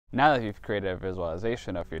Now that you've created a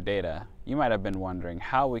visualization of your data, you might have been wondering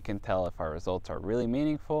how we can tell if our results are really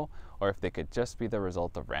meaningful or if they could just be the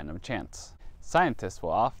result of random chance. Scientists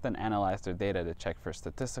will often analyze their data to check for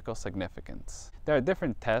statistical significance. There are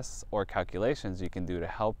different tests or calculations you can do to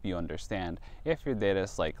help you understand if your data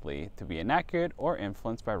is likely to be inaccurate or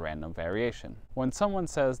influenced by random variation. When someone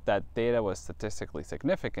says that data was statistically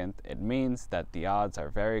significant, it means that the odds are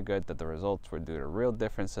very good that the results were due to real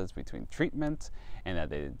differences between treatments and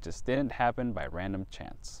that they just didn't happen by random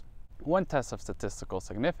chance. One test of statistical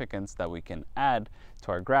significance that we can add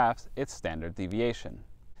to our graphs is standard deviation.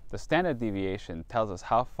 The standard deviation tells us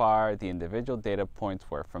how far the individual data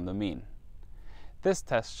points were from the mean. This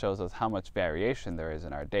test shows us how much variation there is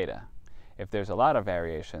in our data. If there's a lot of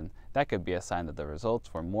variation, that could be a sign that the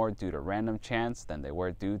results were more due to random chance than they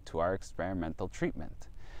were due to our experimental treatment.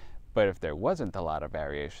 But if there wasn't a lot of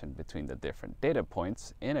variation between the different data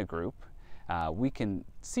points in a group, we can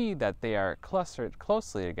see that they are clustered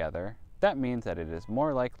closely together. That means that it is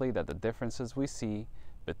more likely that the differences we see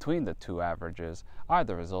between the two averages are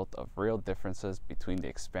the result of real differences between the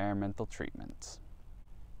experimental treatments.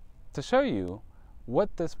 To show you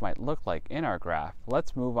what this might look like in our graph,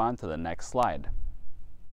 let's move on to the next slide.